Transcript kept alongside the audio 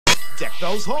Deck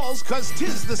those halls, 'cause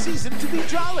 'tis the season to be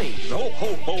jolly. Ho,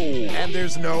 ho, ho. And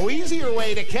there's no easier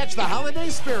way to catch the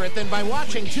holiday spirit than by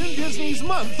watching Toon Disney's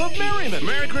Month of Merriment.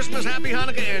 Merry Christmas, Happy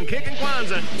Hanukkah, and Kick and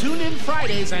Kwanzaa. Tune in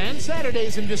Fridays and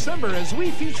Saturdays in December as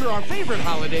we feature our favorite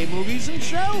holiday movies and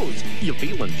shows. You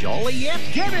feeling jolly yet?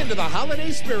 Get into the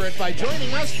holiday spirit by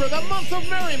joining us for the Month of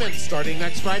Merriment, starting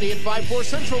next Friday at 5/4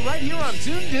 Central right here on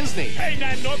Toon Disney. Hey,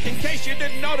 Nanook, in case you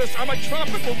didn't notice, I'm a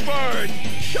tropical bird.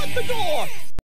 Shut the door.